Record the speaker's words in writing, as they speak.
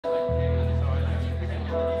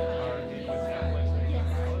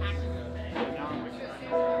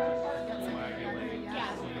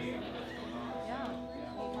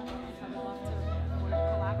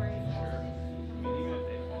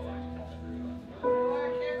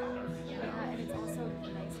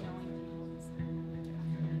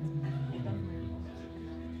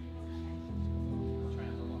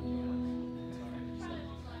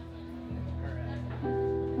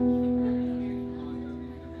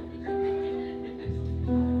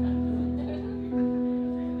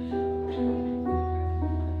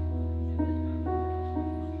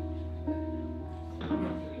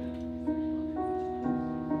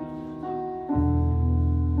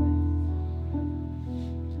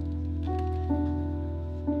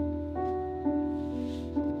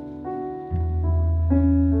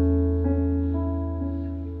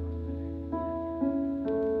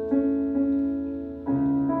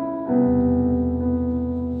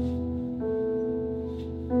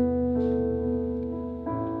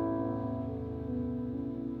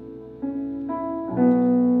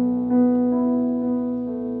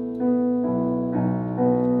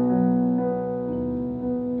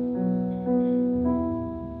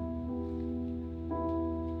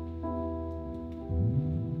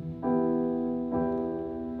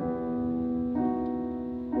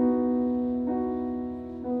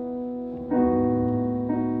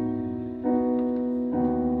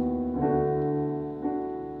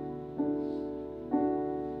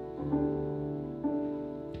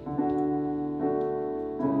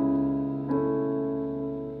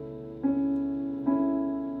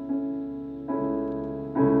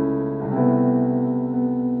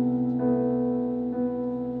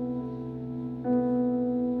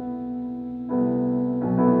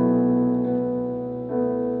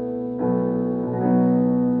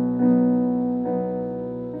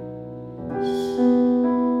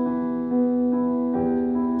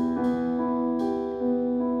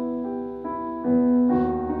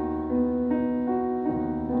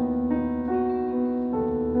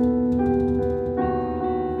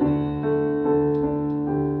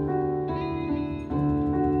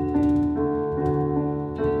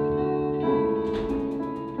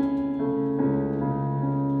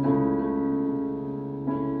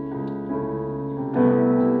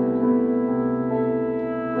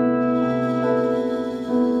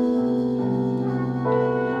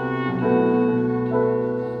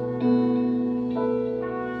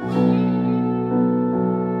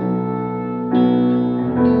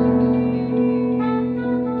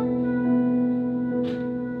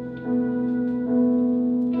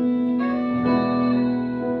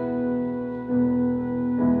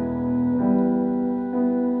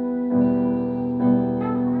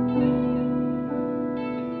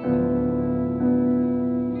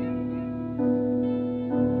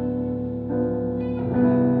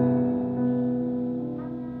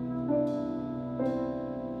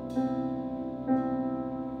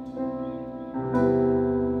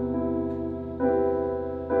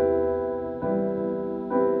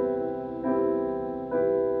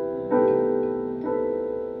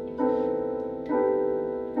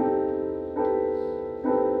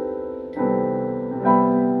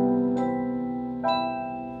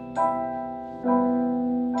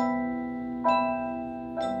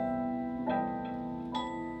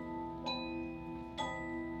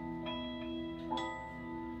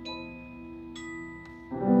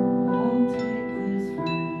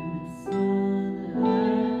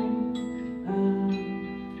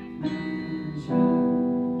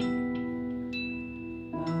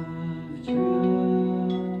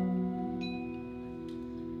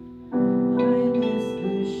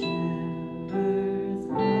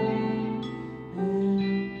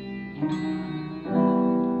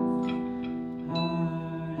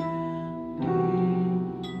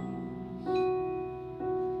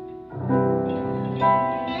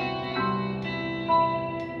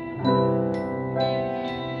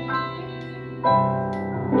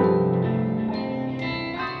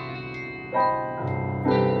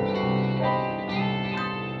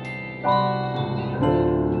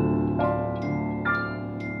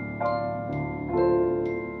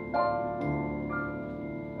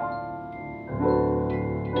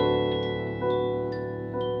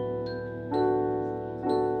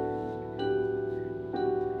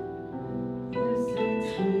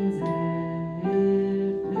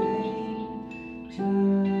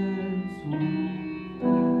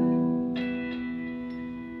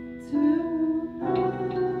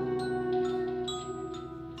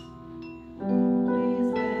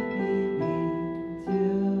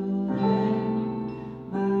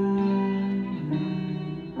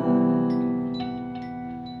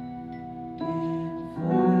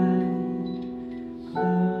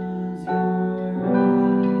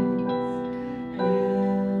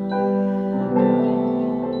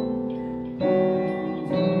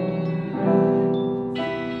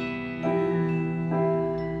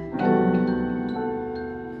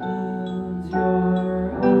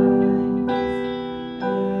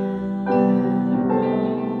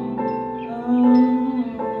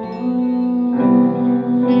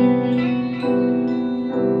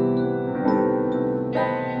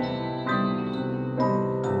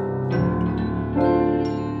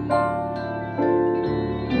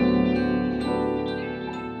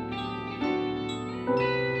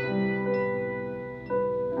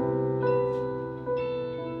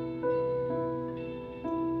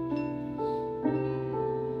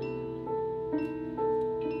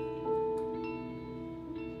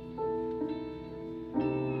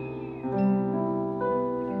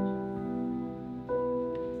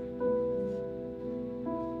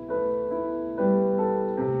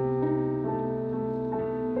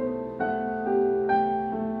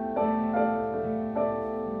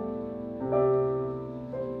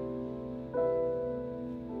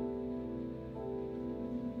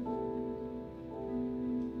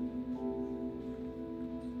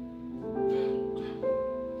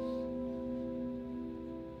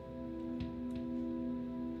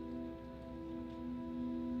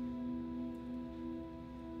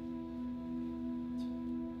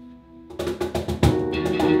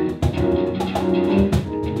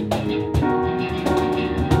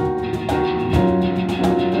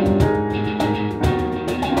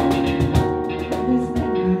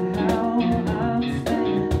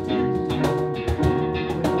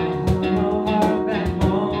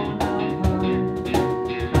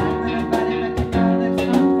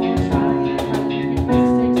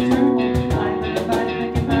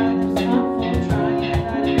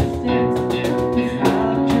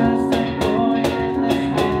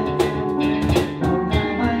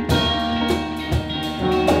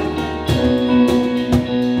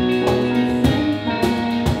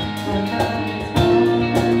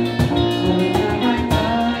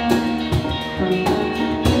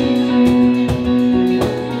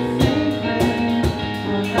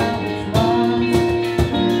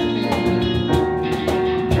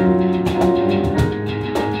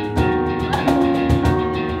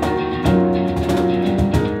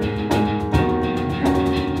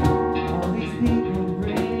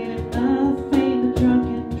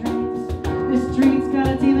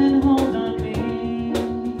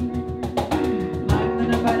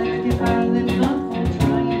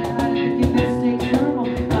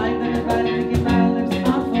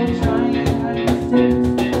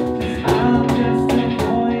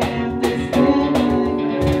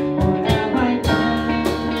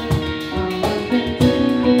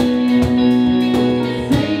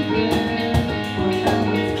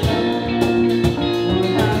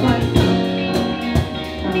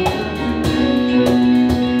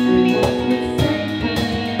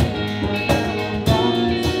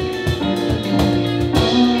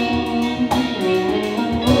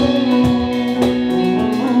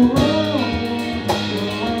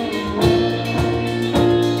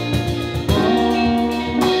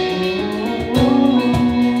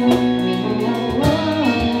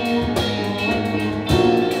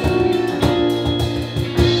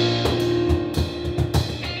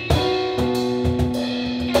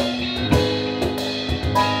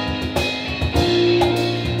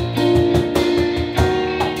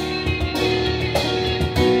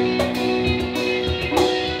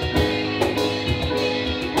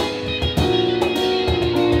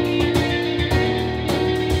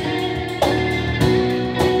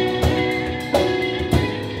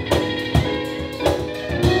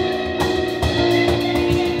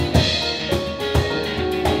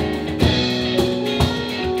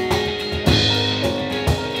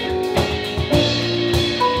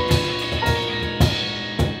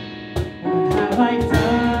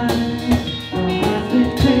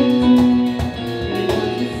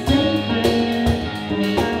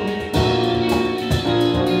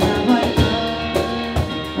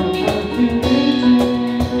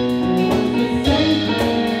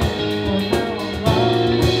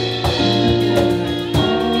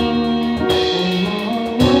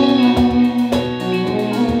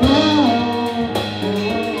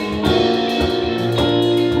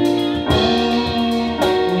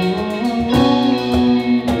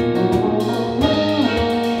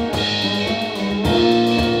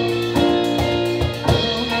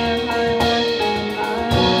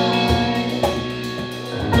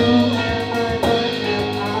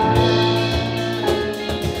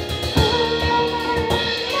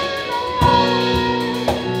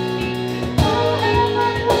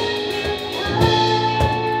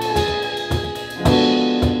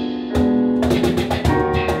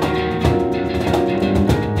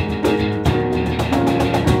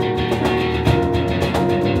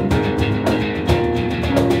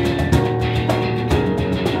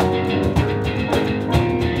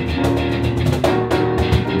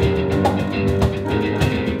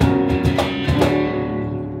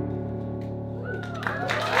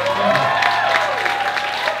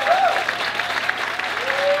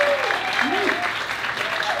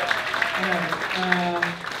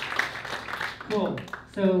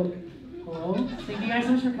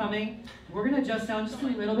coming. We're going to adjust sound just a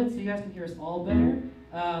little bit so you guys can hear us all better.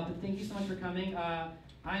 But thank you so much for coming.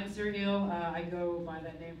 I'm Sergio. I go by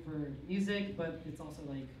that name for music, but it's also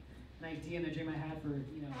like an idea and a dream I had for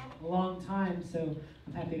a long time. So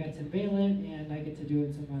I'm happy I got to unveil it, and I get to do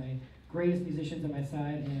it to my greatest musicians on my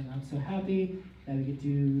side, and I'm so happy that we get to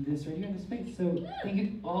do this right here in this space. So thank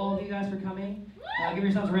you all of you guys for coming. Give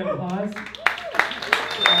yourselves a round of applause.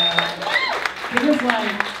 Give us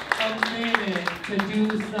like a minute to do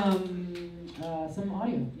some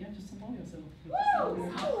audio. Yeah, just some audio. So.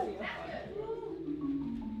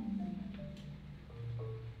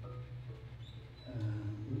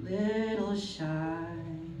 A little shy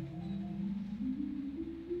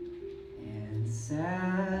and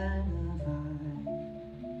sad of eye,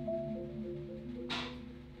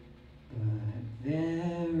 but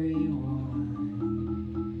very wise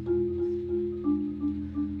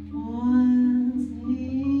was he.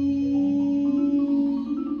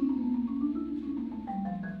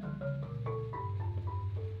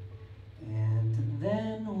 And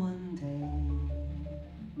then one day,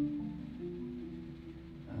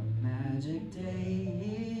 a magic day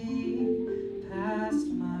passed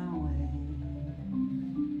my way.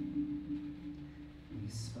 We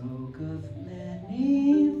spoke of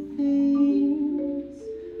many things,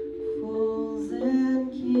 fools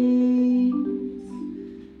and kings.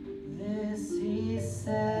 This he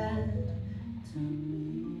said to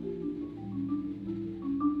me: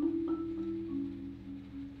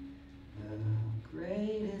 the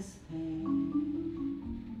greatest thing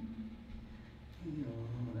you'll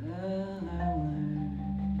ever learn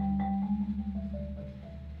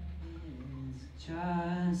is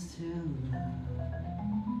just to love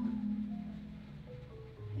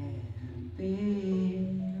and be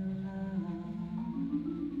loved.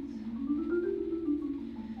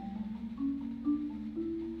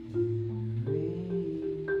 In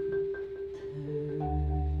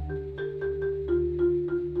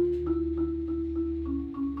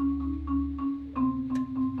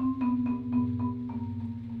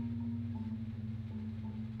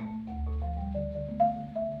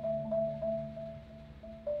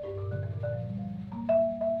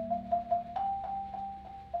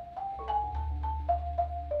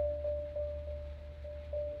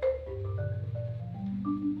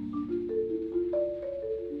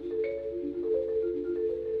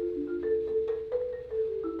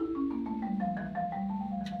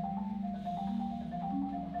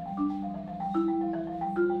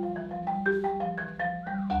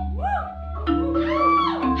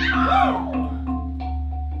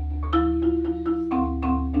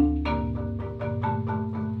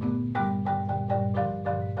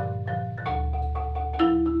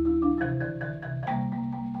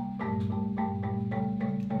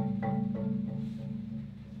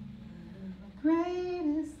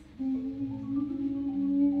greatest thing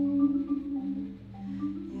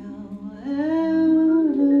you'll ever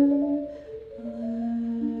learn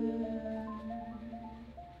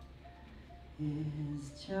is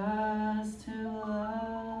just to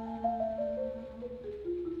love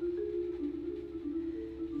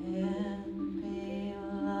and be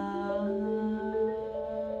loved.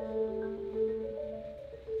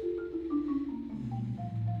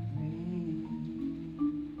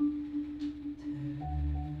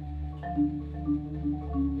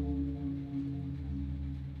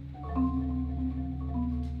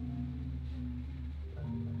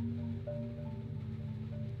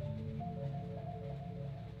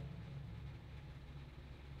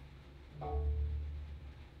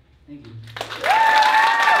 Thank you.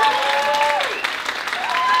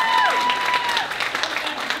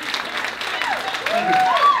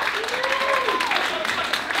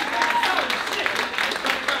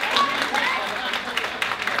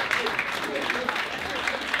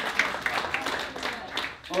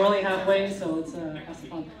 We're only halfway, so let's have some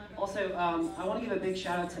fun. Also, I want to give a big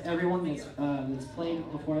shout out to everyone that's played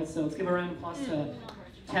before us. So let's give a round of applause to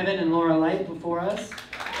Kevin and Laura Light before us.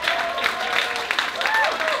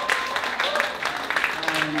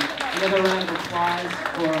 Another round of applause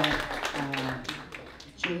for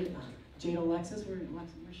Jade Alexis. Where's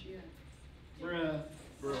she at?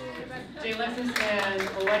 Jade Alexis and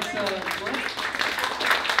Alexa.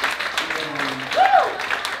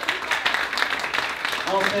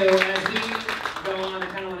 Also, as we go on, I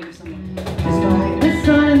kind of want to give some. Despite the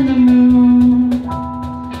sun and the moon,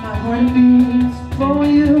 my heart beats for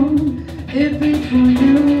you. It beats for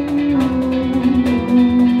you.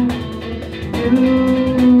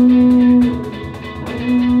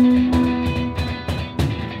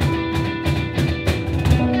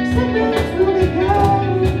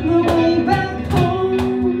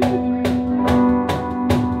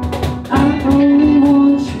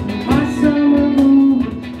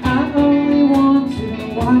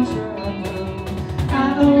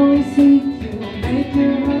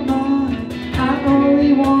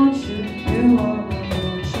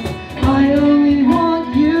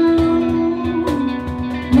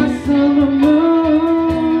 summer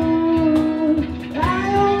moon.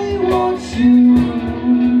 I only want you.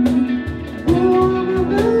 You are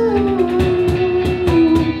my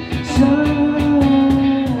moonshine.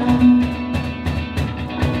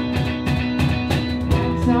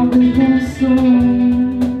 Tell me your story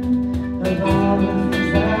of all the things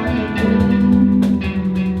that we do.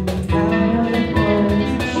 Out of the woods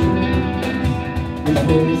and trees, is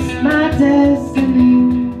this my destiny?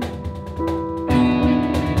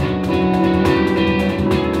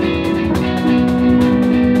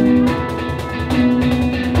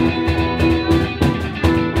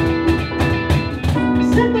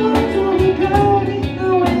 Simple to be going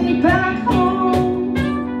away back home.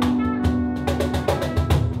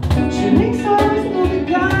 Shooting stars will be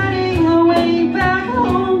guiding our way back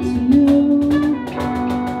home to you.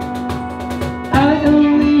 I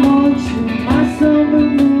only want you, my summer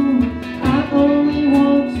moon. I only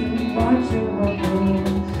want to watch you on moon.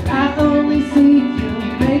 I only seek you,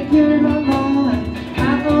 make you my mind. I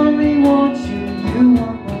only want you, you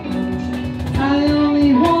want my motion. I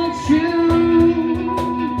only want you,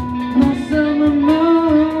 my summer moon.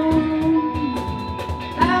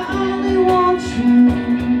 I only want you.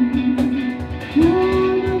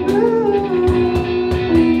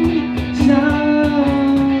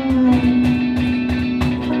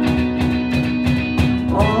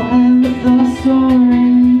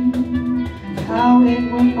 Story of how it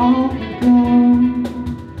went all go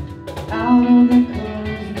out of the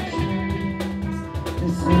closed chains.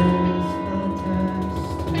 This is my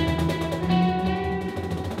destiny.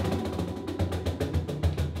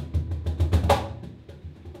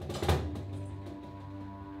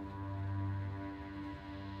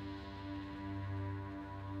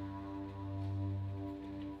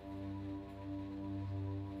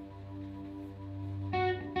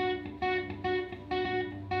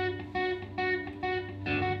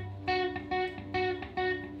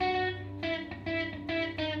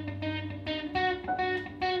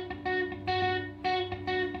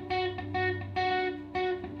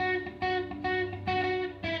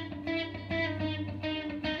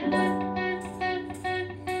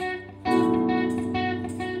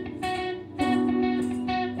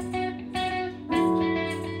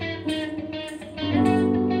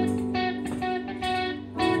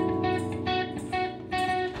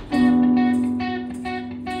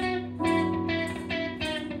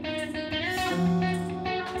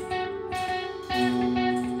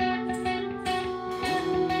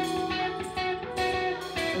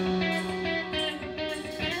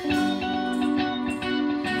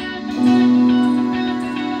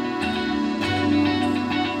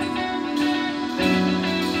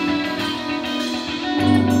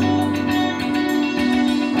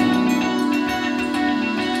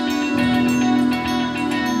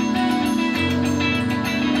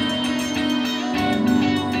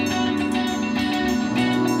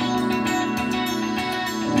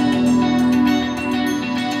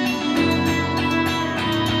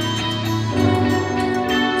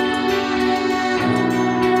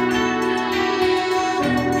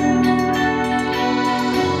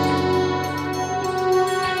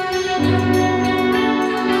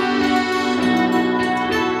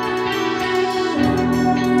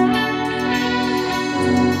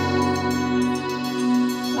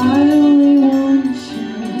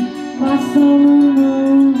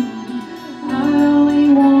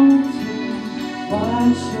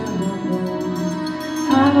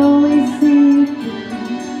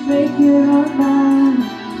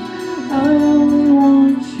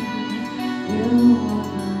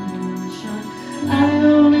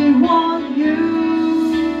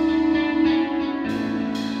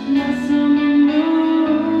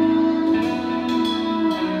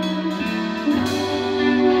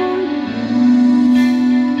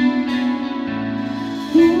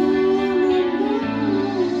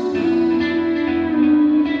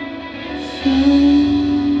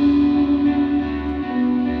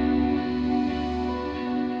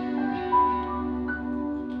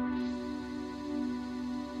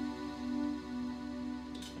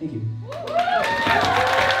 Thank you.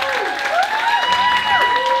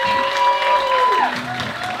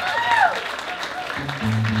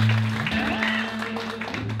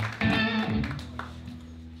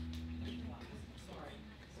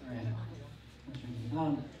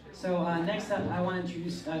 Next up, I want to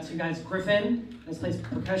introduce to you guys Griffin. This plays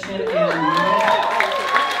percussion and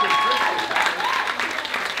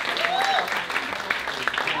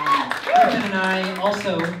Griffin and I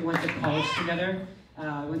also went to college together. We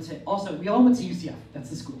all went to UCF. That's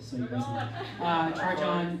the school, so you guys know.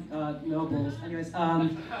 Charjon, no Bulls. Anyways,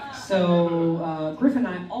 Griffin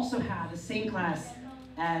and I also had the same class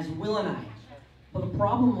as Will and I. But the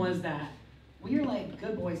problem was that we were like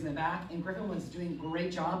good boys in the back, and Griffin was doing a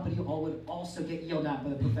great job, but he all would also get yelled at by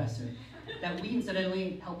the professor. That we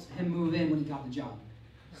incidentally helped him move in when he got the job.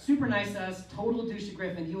 Super nice to us, total douche to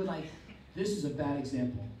Griffin. He would like, this is a bad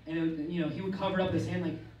example. And it would, you know, he would cover it up with his hand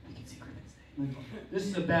like, we can see Griffin's name. Like, this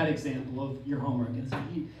is a bad example of your homework. And so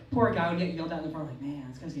he, poor guy would get yelled at in the front, like, man,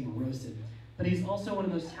 this guy's getting roasted. But he's also one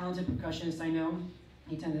of the most talented percussionists I know.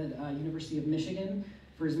 He attended University of Michigan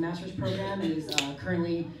for his master's program and is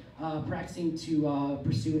currently practicing to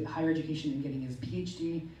pursue higher education and getting his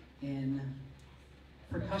PhD in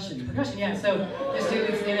percussion. Percussion, yeah. So this dude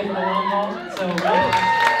is in it for the long haul. So.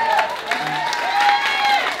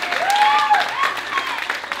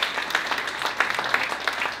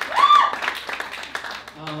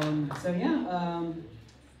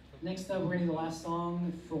 Next up, we're gonna do the last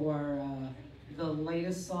song for the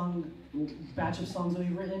latest batch of songs that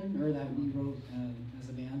we've written, or that we wrote as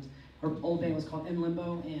a band. Our old band was called In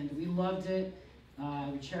Limbo, and we loved it.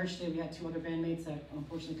 We cherished it. We had 2 other bandmates that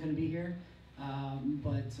unfortunately couldn't be here.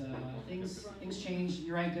 But things change.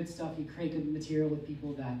 You write good stuff. You create good material with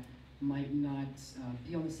people that might not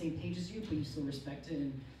be on the same page as you, but you still respect it.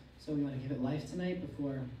 And so we want to give it life tonight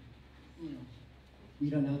before, you know, we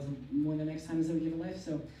don't know when the next time is that we give it life.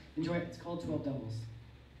 So enjoy it. It's called 12 Devils.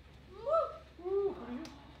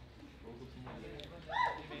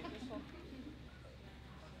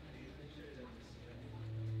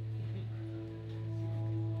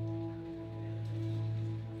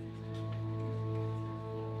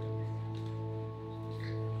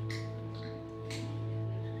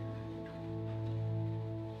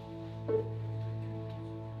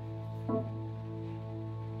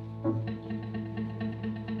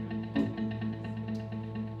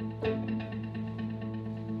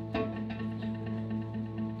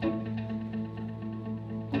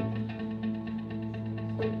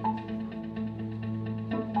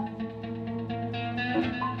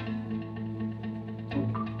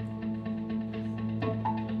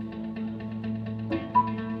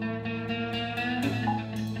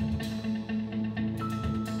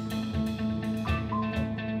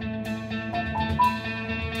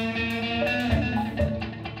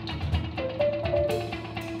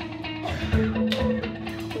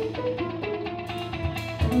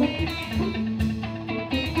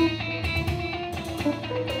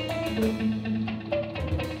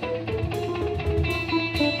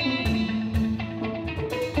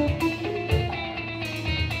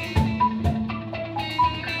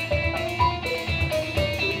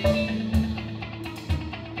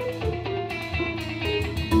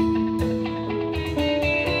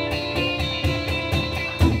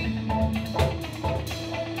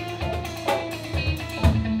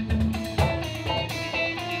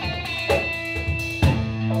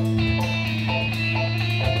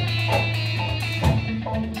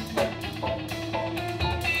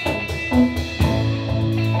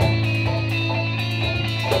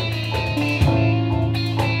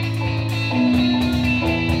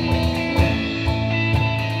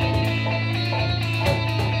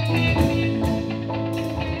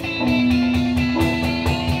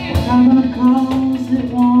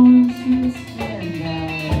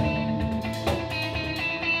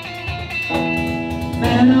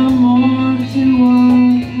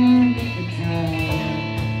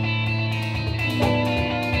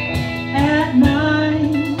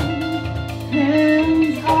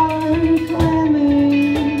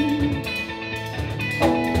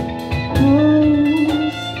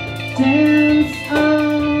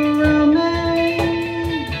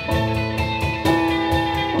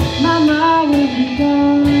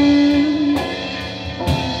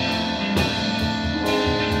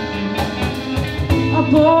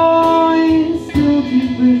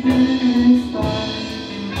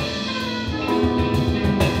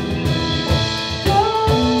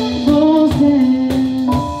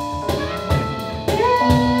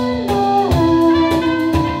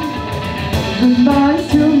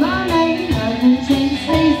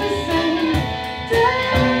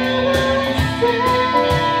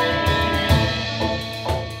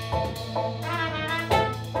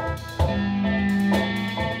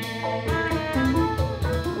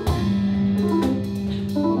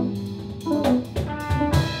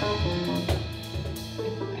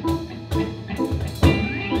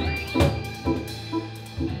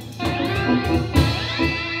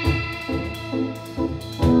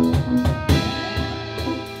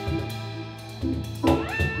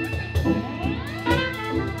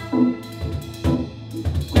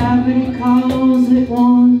 Gravity calls, it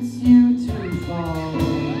wants you to fall.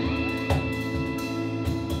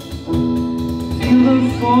 Feel the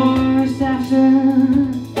force after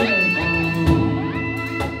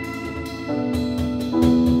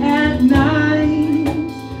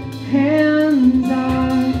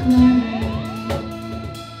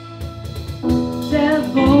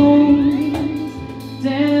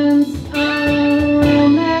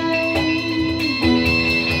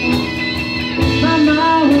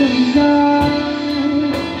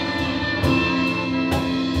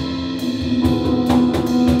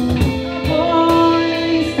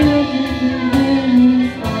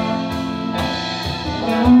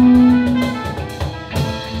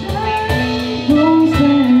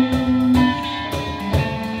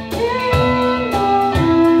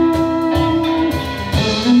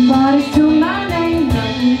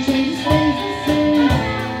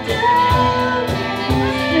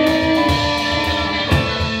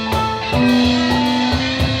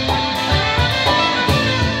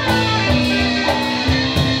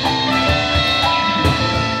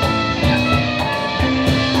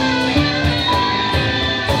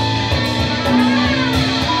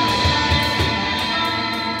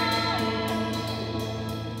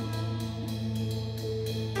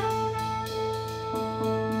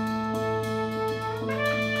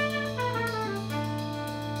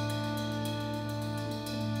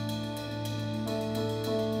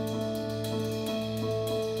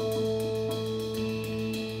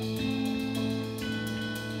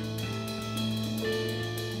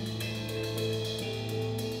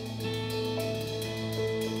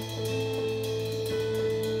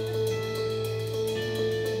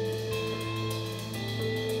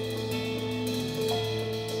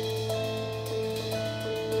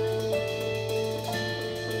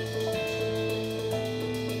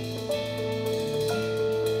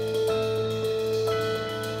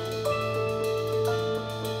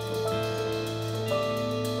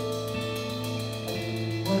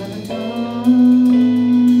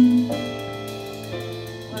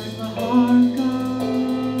Where's my heart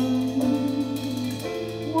gone?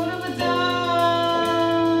 What have I done?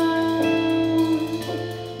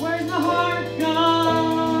 Where's my heart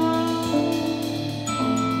gone?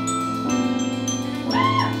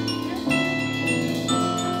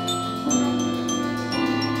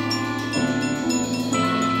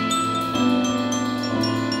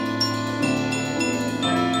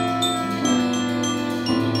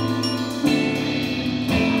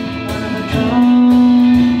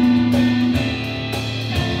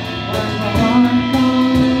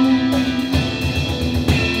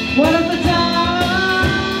 What have I done? Where's my heart gone? What have I done?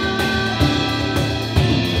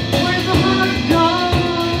 Where's my heart gone?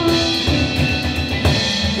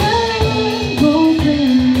 Rainbow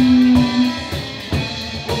things,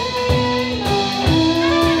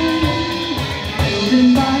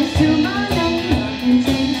 goodbyes to my name, and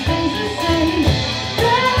change things the same.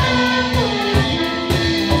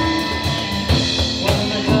 What have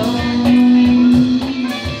I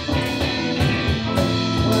done? Where's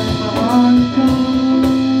my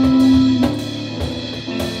heart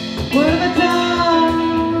gone? What have I done?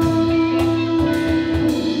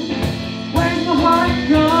 Where's my heart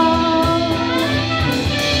gone?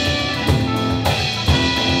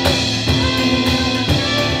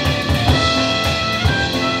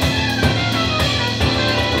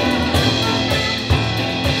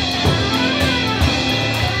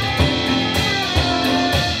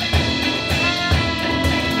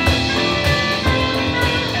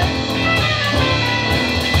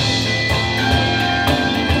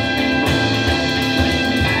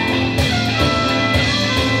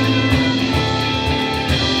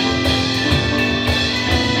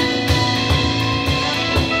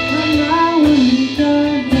 And now we go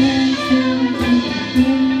dancing to the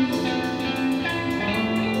beat.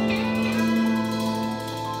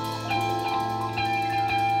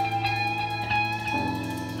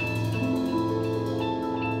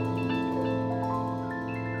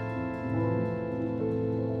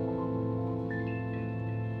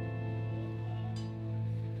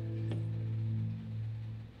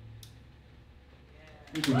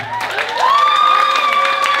 Thank you.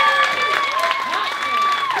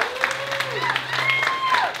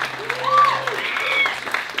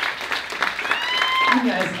 You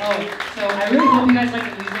guys, so I really hope you guys like the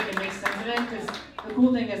music and make sense of it, because the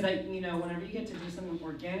cool thing is that, you know, whenever you get to do something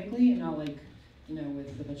organically and not like, you know,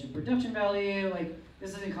 with a bunch of production value, like,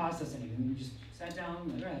 this doesn't cost us anything. We just sat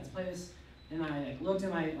down, like, all right, let's play this, and I like looked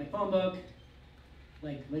at my like phone book,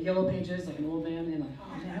 like the yellow pages, like an old man, and like,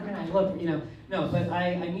 oh man, how can I look, you know? No, but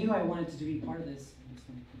I knew I wanted to be part of this,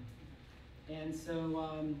 and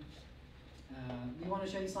so we want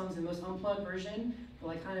to show you songs in the most unplugged version, but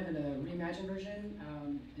like kind of in a reimagined version.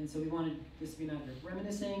 And so we wanted this to be a matter of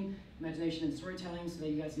reminiscing, imagination, and storytelling, so that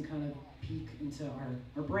you guys can kind of peek into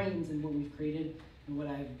our brains and what we've created and what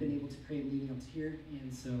I've been able to create leading up to here.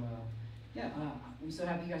 And so, I'm so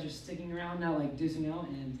happy you guys are sticking around now, like deucing out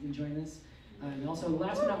and enjoying this. And also,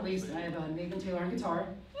 last but not least, I have Nathan Taylor on guitar.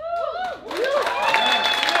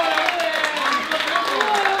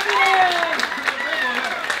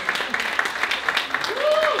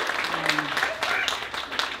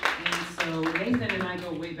 Nathan and I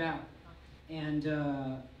go way back, and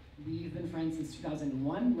we've been friends since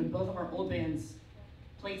 2001 when both of our old bands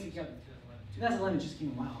played together. 2011 just came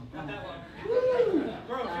a while. Not that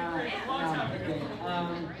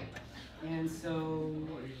long. And so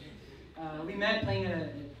we met playing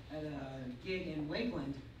at a gig in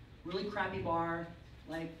Lakeland, really crappy bar,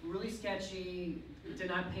 like really sketchy, did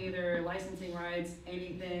not pay their licensing rights,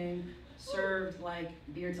 anything, served like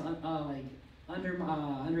beer to like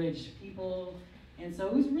underage people, and so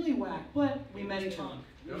it was really whack, but we met each other.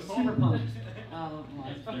 It was super pumped.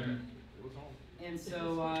 And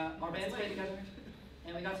so our bands played together,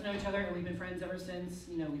 and we got to know each other, and we've been friends ever since.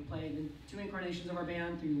 You know, we played in 2 incarnations of our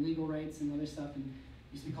band through legal rights and other stuff, and it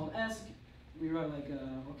used to be called Esk. We wrote like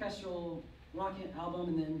a orchestral rock album,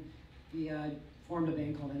 and then we formed a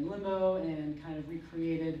band called In Limbo and kind of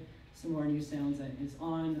recreated some of our new sounds that is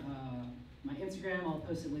on my Instagram. I'll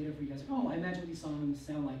post it later for you guys. Oh, I imagine what these songs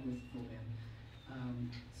sound like with full band.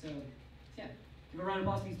 So, yeah, give a round of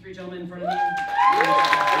applause to these 3 gentlemen in front of me.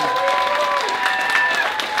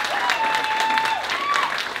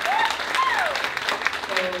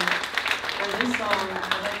 So, for this song,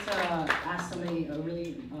 I'd like to ask somebody, a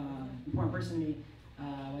really important person to me,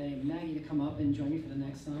 Maggie, to come up and join me for the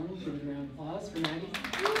next song. Give it a round of applause for Maggie.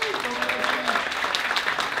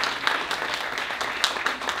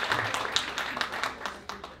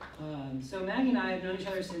 So Maggie and I have known each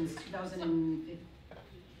other since 2015.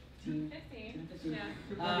 15. 15.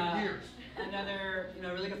 Yeah. And another,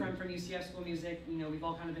 really good friend from UCF School of Music. We've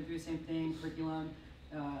all kind of been through the same thing, curriculum,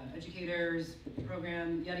 educators,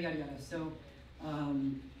 program, yada, yada, yada. So,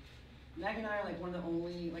 Meg and I are like one of the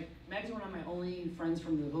only, Meg's one of my only friends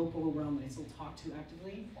from the local realm that I still talk to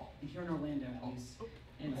actively, and here in Orlando at least.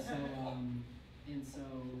 And so,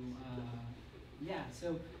 yeah.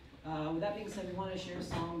 So, with that being said, we want to share a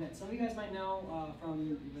song that some of you guys might know from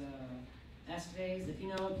the Ask days. If you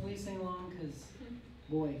know it, please sing along, because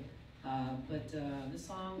boy. But this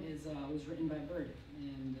song was written by Bird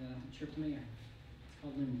and chirped in my ear. It's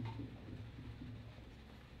called Loon.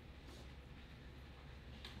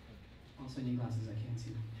 Also need glasses, I can't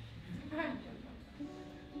see.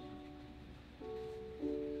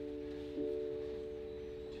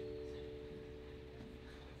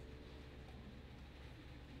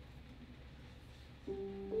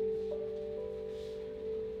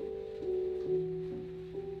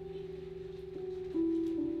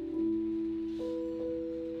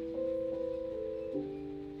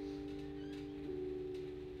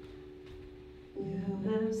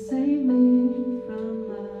 Save me from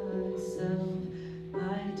myself,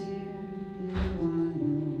 my dear. You are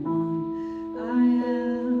the one I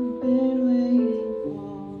have been waiting for.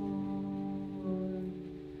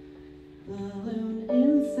 The loon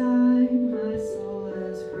inside my soul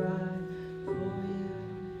has cried for you.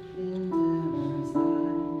 Endeavors I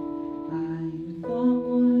thought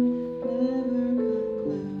would never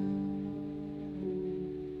conclude.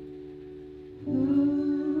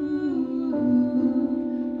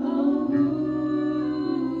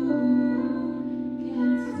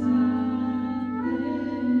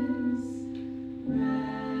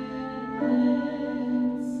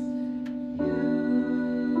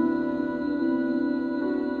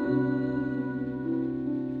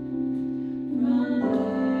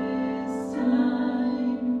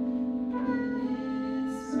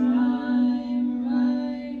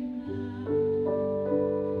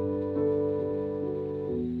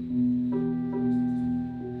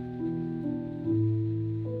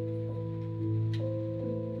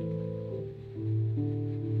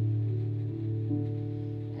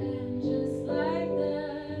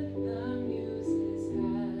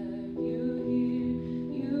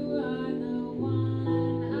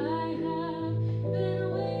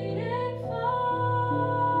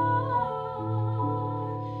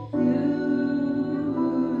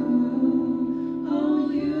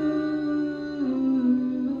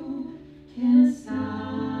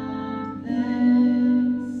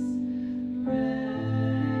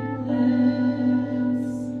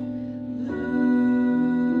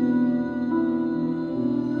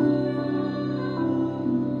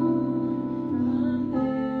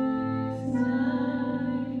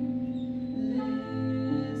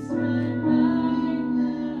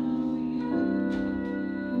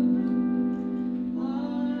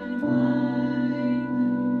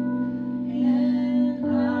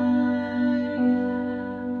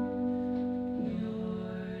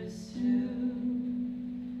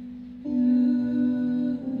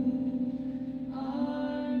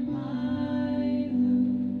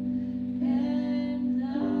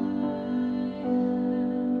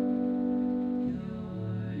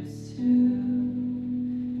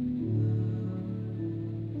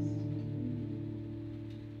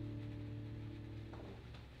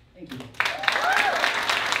 Thank you.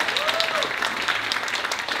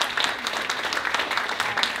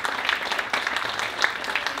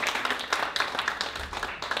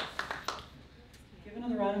 Give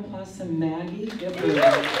another round of applause to Maggie.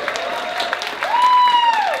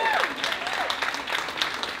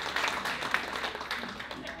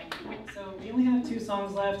 So we only have 2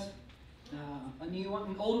 songs left. A new one,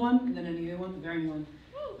 an old one, and then a new one, a very new one.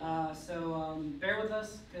 So bear with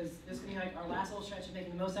us, because this is going to be like our last little stretch of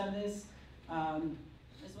making the most out of this.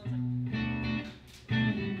 This one's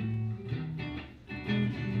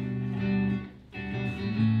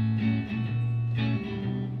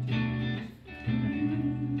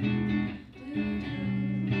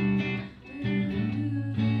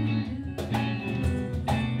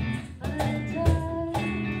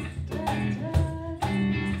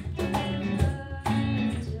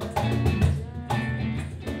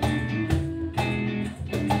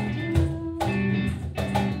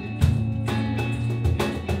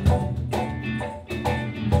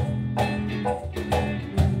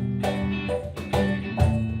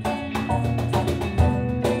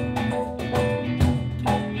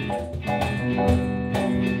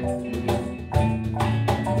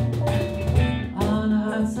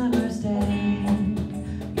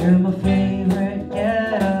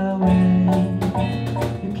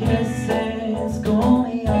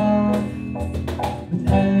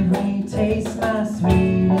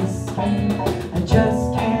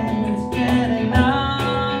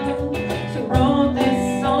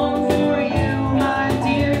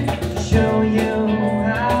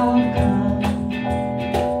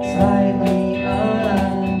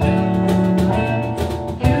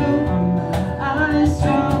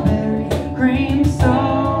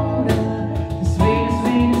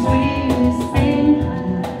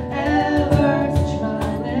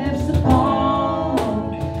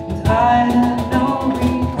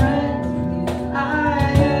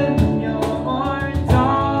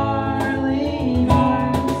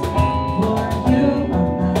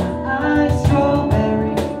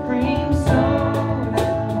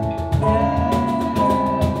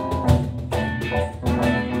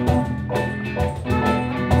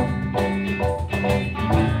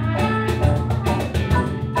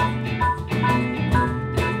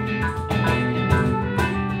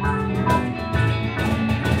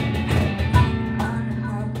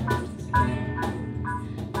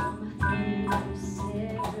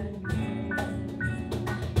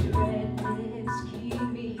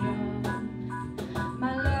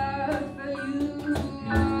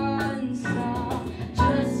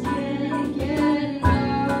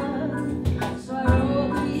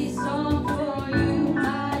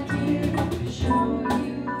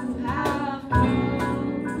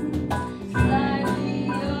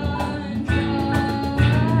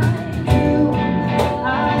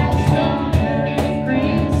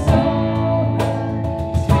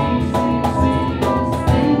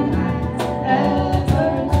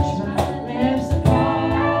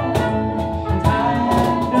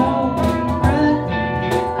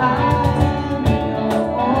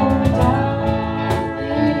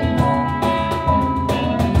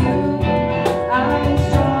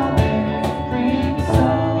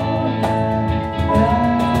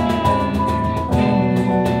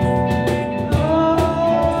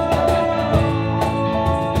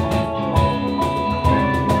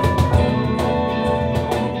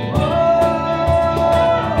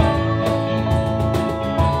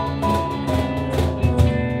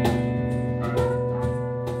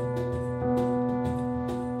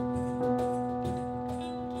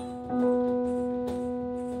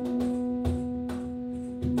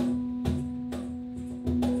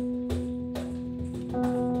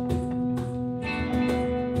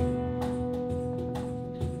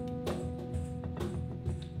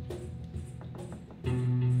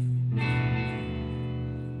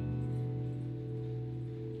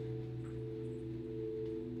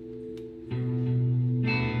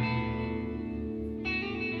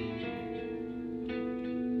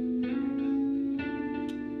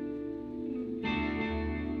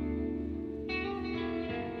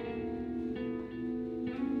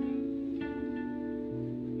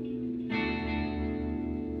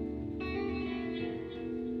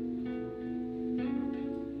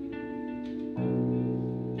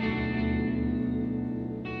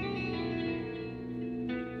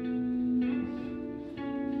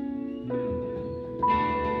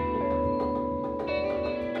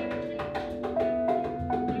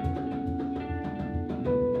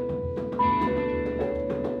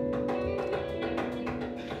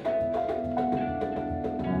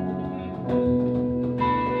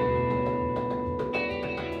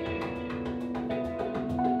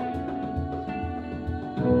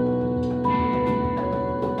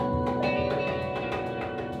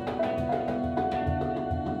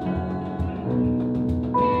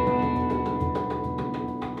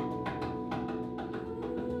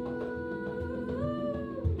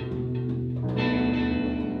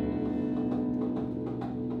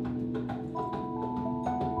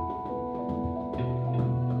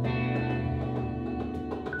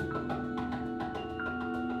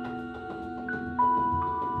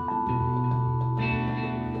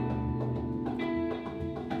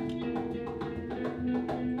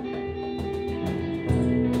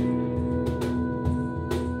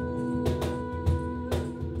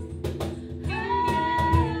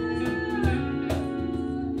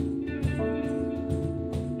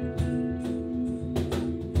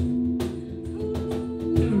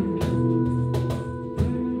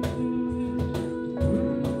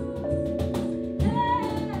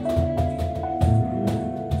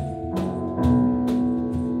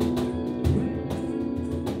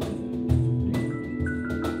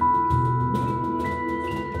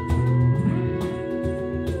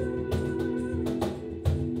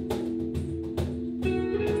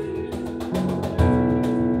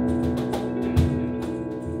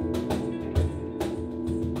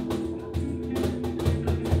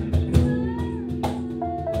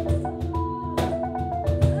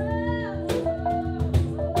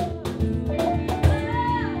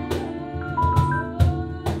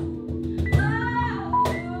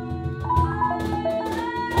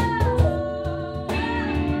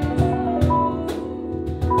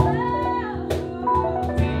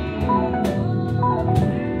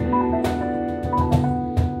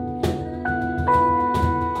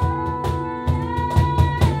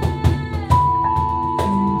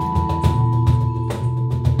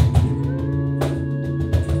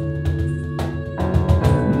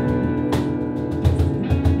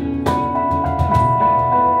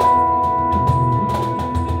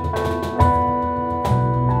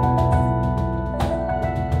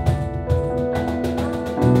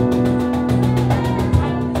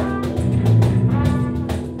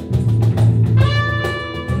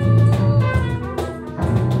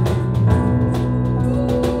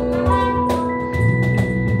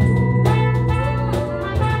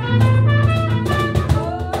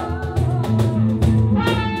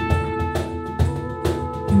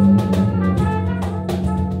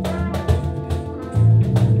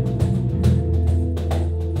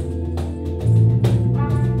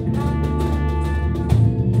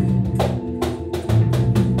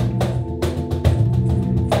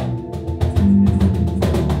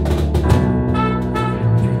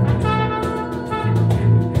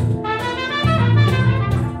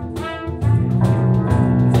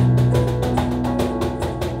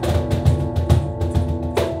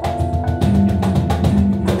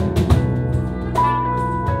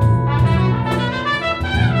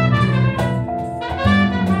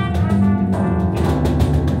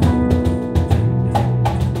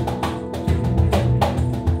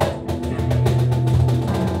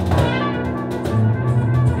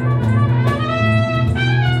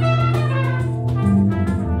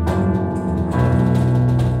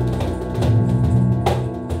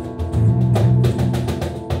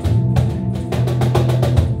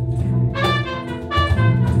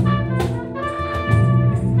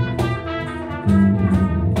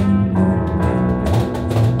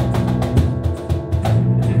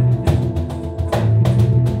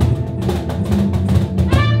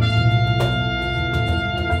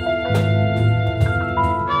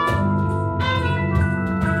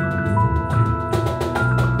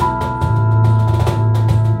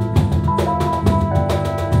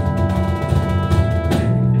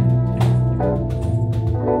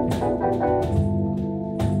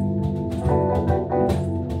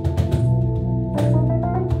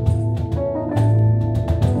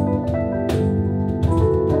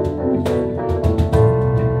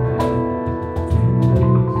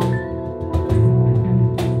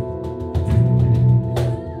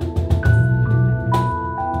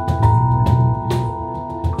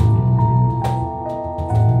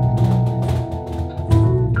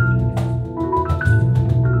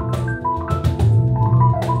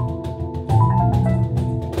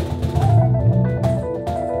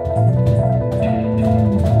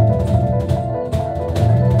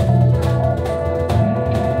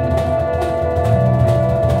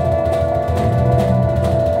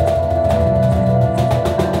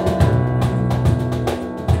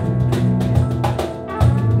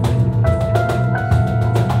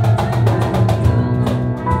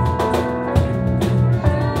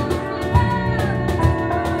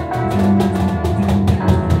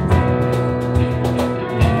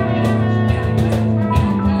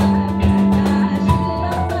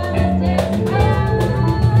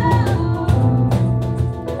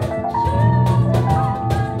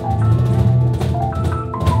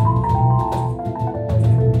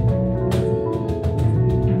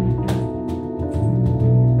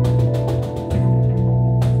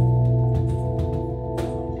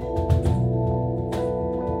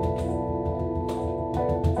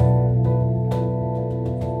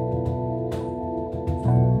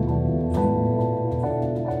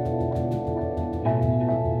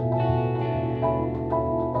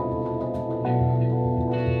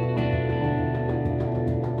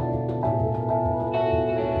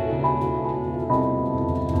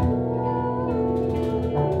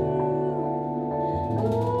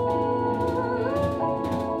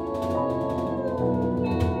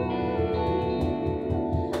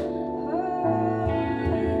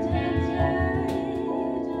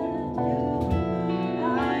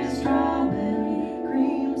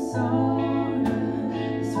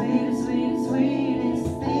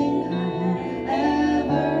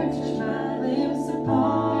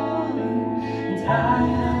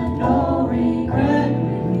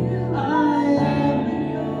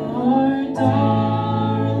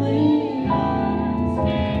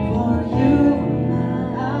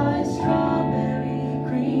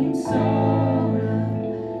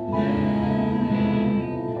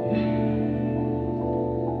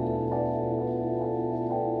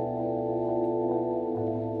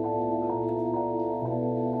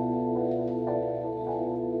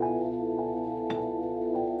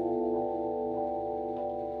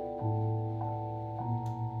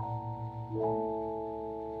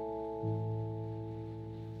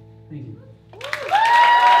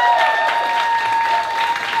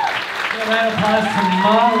applause to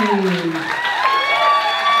Molly.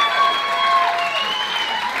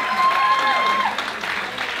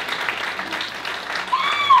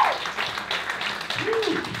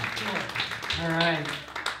 All right,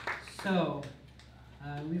 so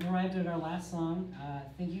we've arrived at our last song.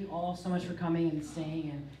 Thank you all so much for coming and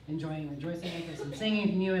staying and enjoying and rejoicing with us and singing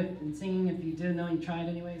if you knew it and singing if you didn't know and you tried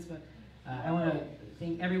anyways. But I want to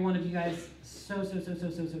thank every one of you guys so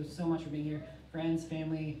much for being here. Friends,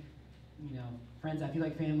 family, friends that feel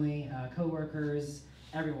like family, co-workers,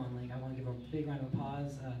 everyone. Like, I want to give a big round of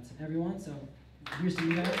applause to everyone. So here's to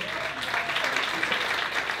you guys.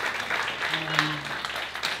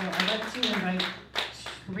 So I'd like to invite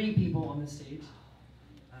 3 people on the stage.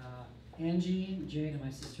 Angie, Jade, and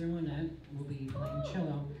my sister Lynette will be playing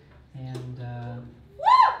cello. And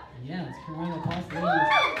yeah, let's give a round of applause to ladies.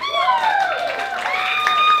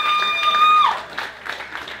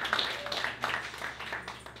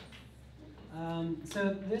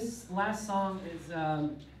 So this last song is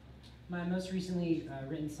my most recently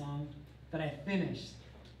written song that I finished.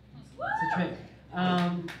 It's a trick.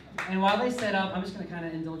 And while they set up, I'm just going to kind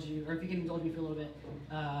of indulge you, or if you can indulge me for a little bit.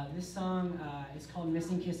 This song is called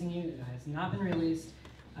Missing Kissing You. It has not been released.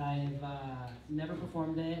 I've never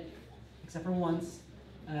performed it, except for once.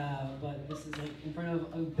 But this is like in front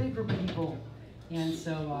of a big group of people. And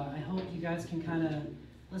so I hope you guys can kind of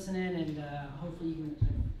listen in, and hopefully you can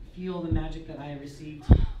feel the magic that I received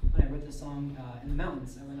when I wrote this song in the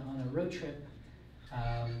mountains. I went on a road trip,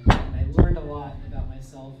 and I learned a lot about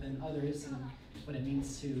myself and others and what it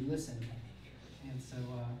means to listen. And so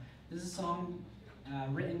this is a song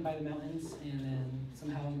written by the mountains and then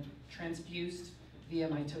somehow transfused via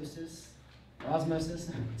mitosis or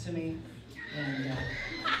osmosis to me. And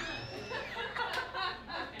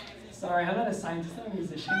sorry, I'm not a scientist, I'm a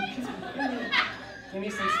musician. Give me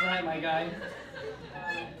some slack, my guy.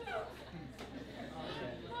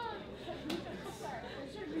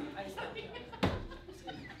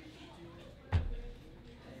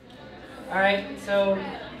 All right, so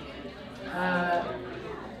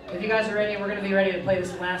if you guys are ready, we're going to be ready to play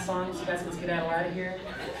this last song, so you guys can skedaddle out of here.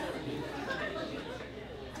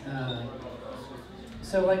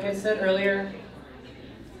 So like I said earlier,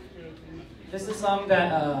 this is a song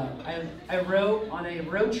that I wrote on a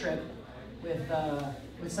road trip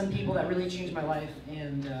with some people that really changed my life.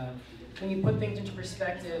 And when you put things into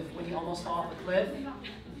perspective, when you almost fall off a cliff,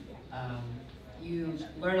 you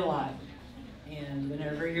learn a lot. And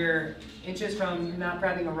whenever you're inches from not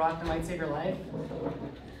grabbing a rock that might save your life,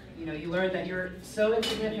 you learn that you're so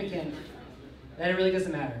insignificant that it really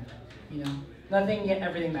doesn't matter. Nothing yet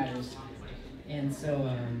everything matters. And so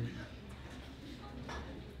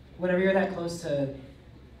whenever you're that close to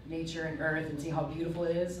nature and earth and see how beautiful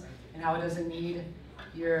it is and how it doesn't need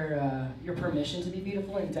your permission to be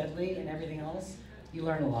beautiful and deadly and everything else, you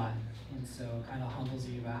learn a lot. And so it kind of humbles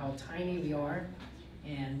you about how tiny we are.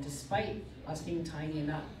 And despite us being tiny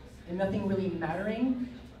and nothing really mattering,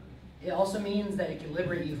 it also means that it can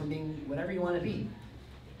liberate you from being whatever you want to be.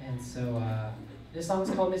 And so this song is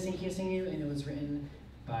called Missing Kissing You, and it was written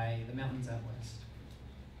by the Mountains Out West.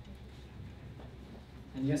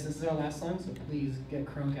 And yes, this is our last song, so please get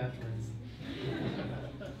crunk afterwards.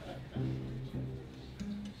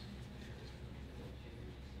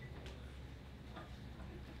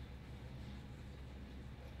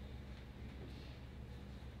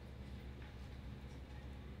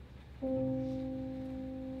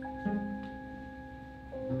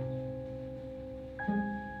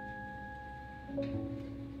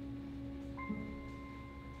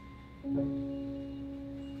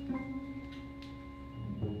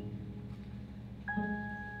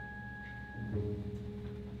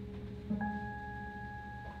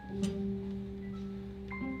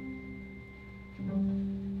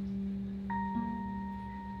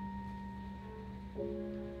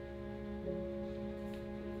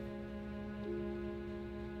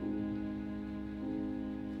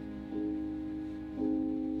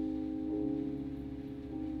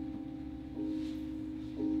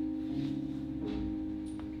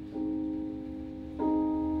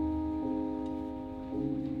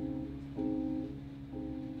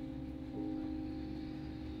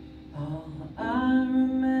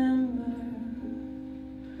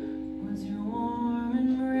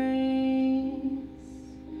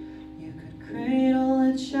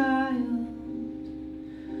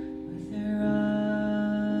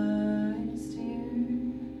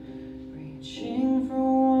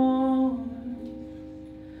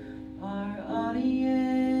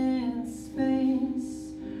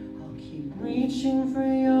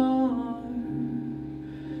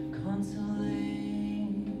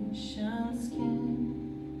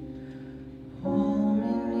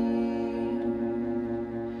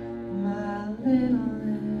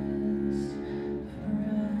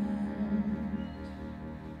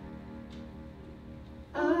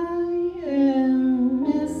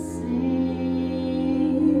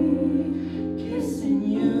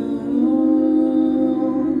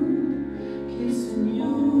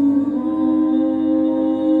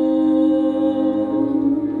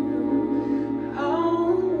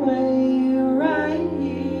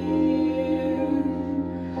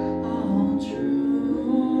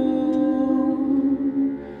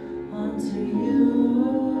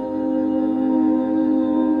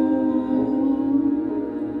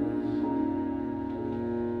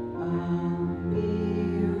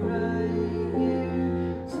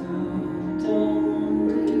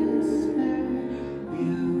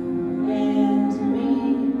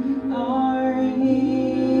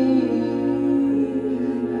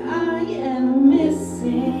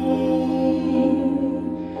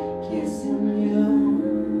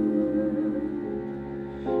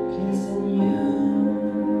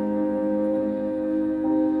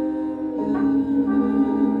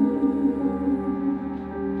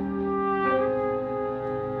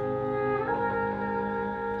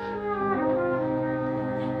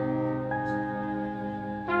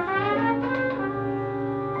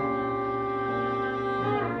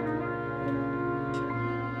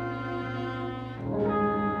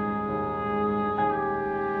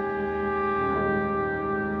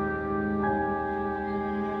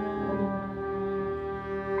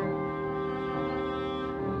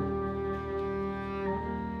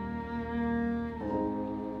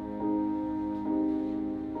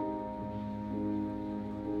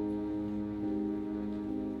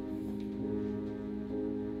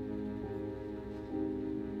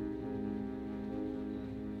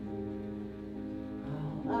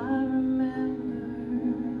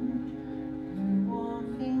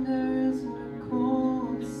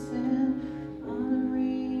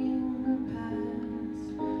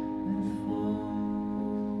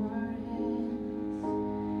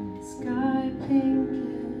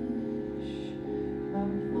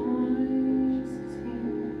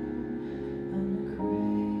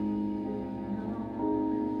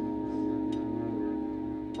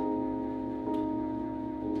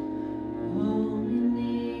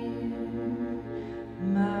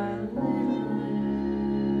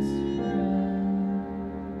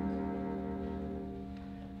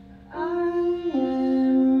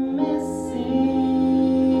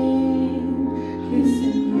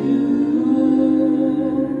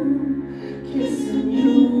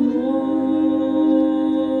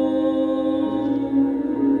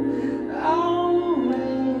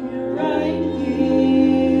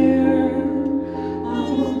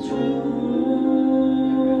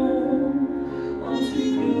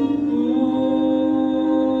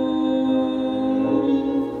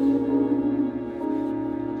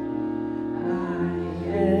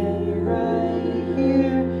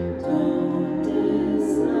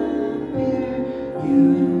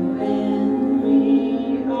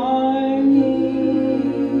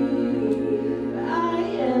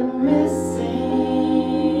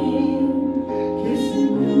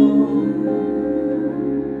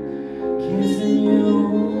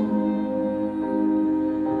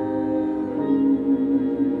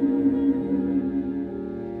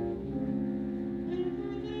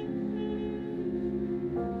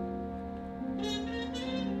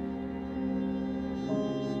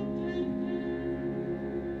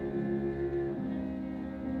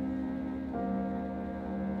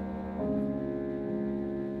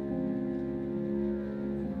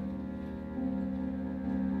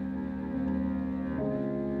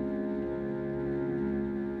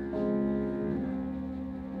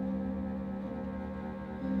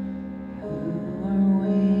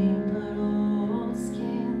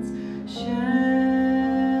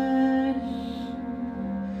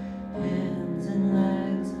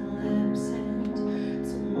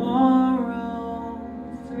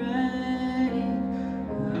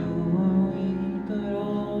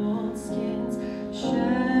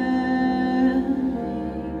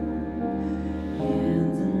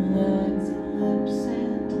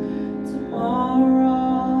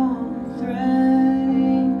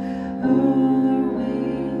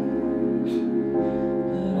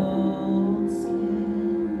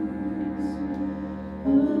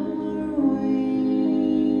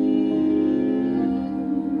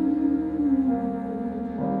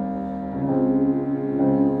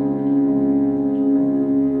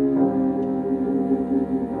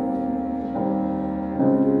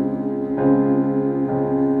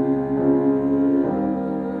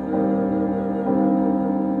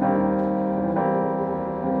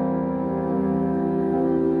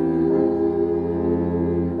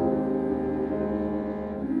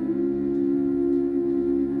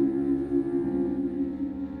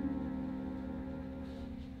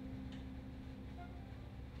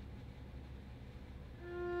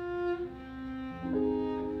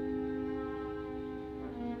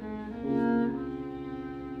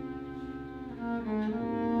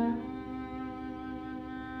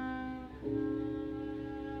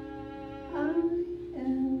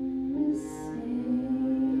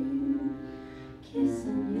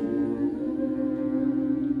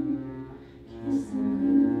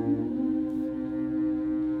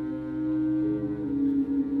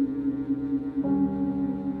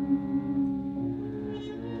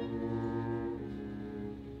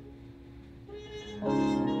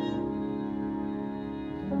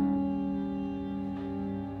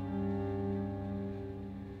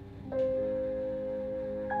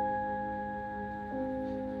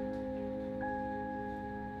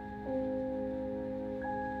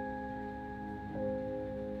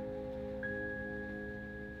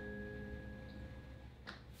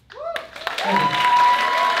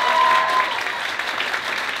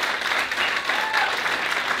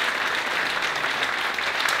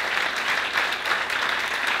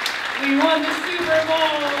 We won the Super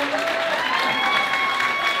Bowl!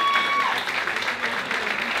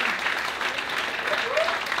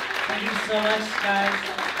 Thank you so much,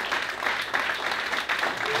 guys.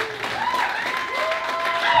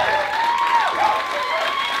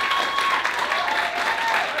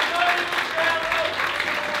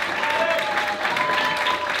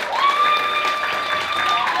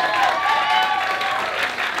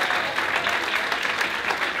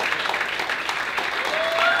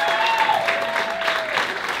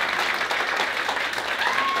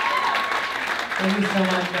 Thank you so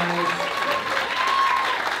much, guys.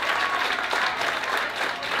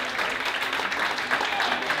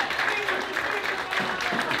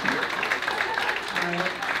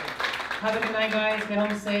 Have a good night, guys. Get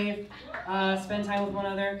home safe. Spend time with one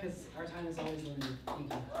another, because our time is always limited.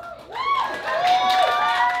 Thank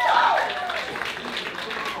you.